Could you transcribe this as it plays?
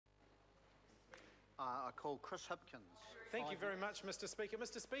I call Chris Hipkins. Thank you very much, Mr Speaker.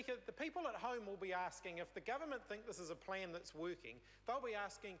 Mr Speaker, the people at home will be asking, if the government think this is a plan that's working, they'll be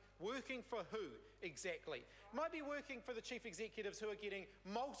asking, working for who exactly? It might be working for the chief executives who are getting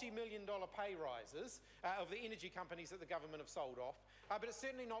multi-million-dollar pay rises of the energy companies that the government have sold off, but it's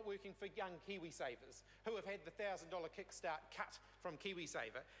certainly not working for young KiwiSavers who have had the $1,000 kickstart cut from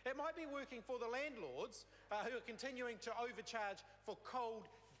KiwiSaver. It might be working for the landlords who are continuing to overcharge for cold,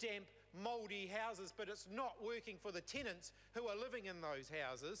 damp, mouldy houses, but it's not working for the tenants who are living in those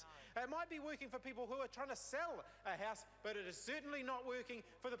houses. It might be working for people who are trying to sell a house, but it is certainly not working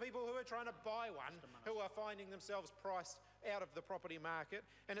for the people who are trying to buy one, who are finding themselves priced out of the property market.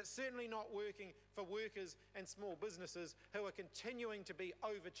 And it's certainly not working for workers and small businesses who are continuing to be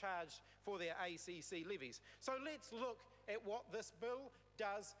overcharged for their ACC levies. So let's look at what this bill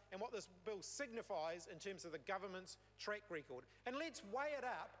does and what this bill signifies in terms of the government's track record. And let's weigh it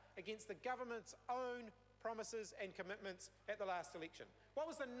up against the government's own promises and commitments at the last election. What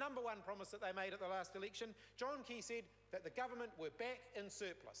was the number one promise that they made at the last election? John Key said that the government were back in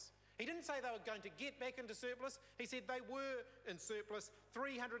surplus. He didn't say they were going to get back into surplus. He said they were in surplus,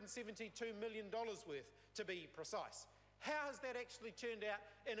 $372 million worth to be precise. How has that actually turned out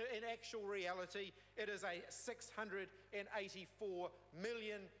in actual reality? It is a $684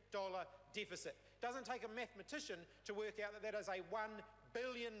 million deficit. It doesn't take a mathematician to work out that that is a $1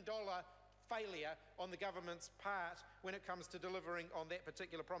 billion failure on the government's part when it comes to delivering on that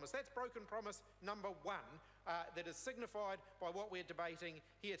particular promise. That's broken promise number one that is signified by what we're debating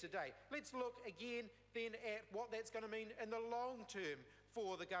here today. Let's look again then at what that's going to mean in the long term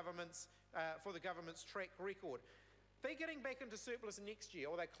for the government's track record. They're getting back into surplus next year,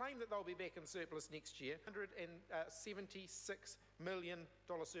 or they claim that they'll be back in surplus next year, $176 million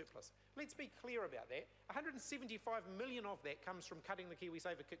surplus. Let's be clear about that. $175 million of that comes from cutting the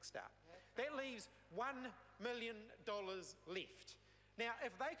KiwiSaver kickstart. That leaves $1 million left. Now,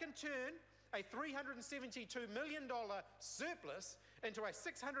 if they can turn a $372 million surplus into a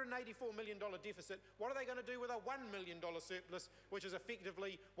 $684 million deficit, what are they going to do with a $1 million surplus, which is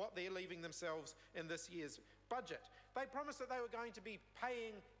effectively what they're leaving themselves in this year's budget? They promised that they were going to be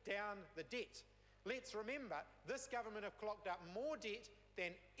paying down the debt. Let's remember, this government have clocked up more debt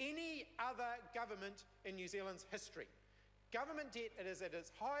than any other government in New Zealand's history. Government debt is at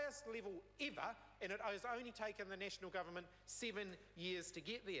its highest level ever, and it has only taken the national government 7 years to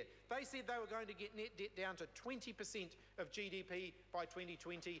get there. They said they were going to get net debt down to 20% of GDP by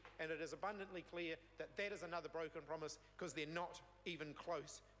 2020, and it is abundantly clear that that is another broken promise because they're not even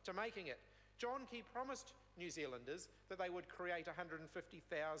close to making it. John Key promised New Zealanders that they would create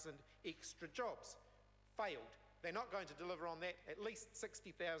 150,000 extra jobs. Failed. They're not going to deliver on that, at least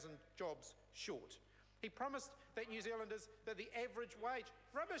 60,000 jobs short. He promised that New Zealanders, that the average wage,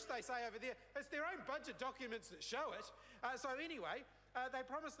 rubbish they say over there, it's their own budget documents that show it. So anyway, they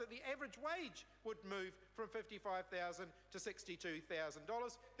promised that the average wage would move from $55,000 to $62,000.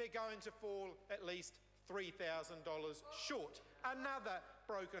 They're going to fall at least $3,000 short. Another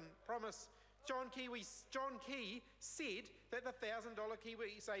broken promise. John Key said that the $1,000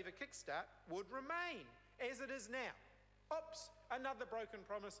 KiwiSaver kickstart would remain as it is now. Oops, another broken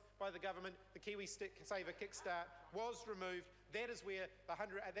promise by the government. The KiwiSaver kickstart was removed. That is where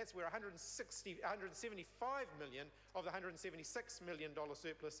that's where $175 million of the $176 million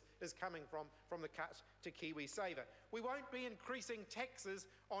surplus is coming from the cut to KiwiSaver. We won't be increasing taxes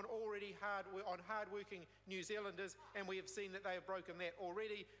on already hard-working New Zealanders, and we have seen that they have broken that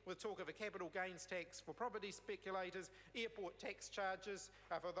already with talk of a capital gains tax for property speculators, airport tax charges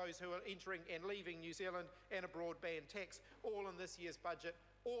for those who are entering and leaving New Zealand, and a broadband tax, all in this year's budget,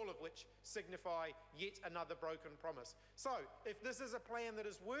 all of which signify yet another broken promise. So, if this is a plan that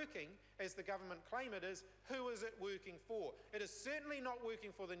is working, as the government claim it is, who is it working for? It is certainly not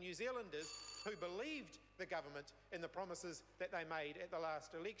working for the New Zealanders who believed the government in the promises that they made at the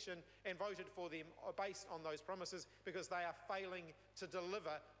last election and voted for them based on those promises, because they are failing to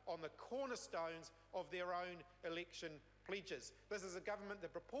deliver on the cornerstones of their own election pledges. This is a government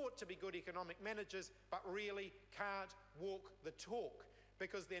that purport to be good economic managers but really can't walk the talk,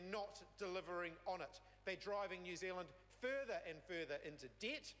 because they're not delivering on it. They're driving New Zealand further and further into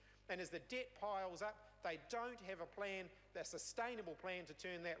debt, and as the debt piles up, they don't have a plan, a sustainable plan to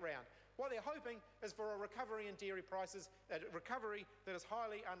turn that round. What they're hoping is for a recovery in dairy prices, a recovery that is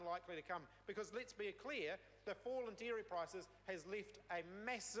highly unlikely to come, because let's be clear, the fall in dairy prices has left a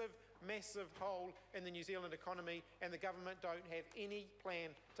massive, massive hole in the New Zealand economy, and the government don't have any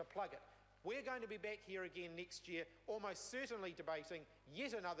plan to plug it. We're going to be back here again next year, almost certainly debating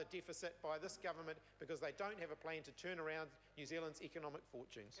yet another deficit by this government, because they don't have a plan to turn around New Zealand's economic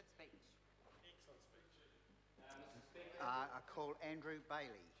fortunes. Good speech. Excellent speech. I call Andrew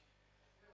Bailey.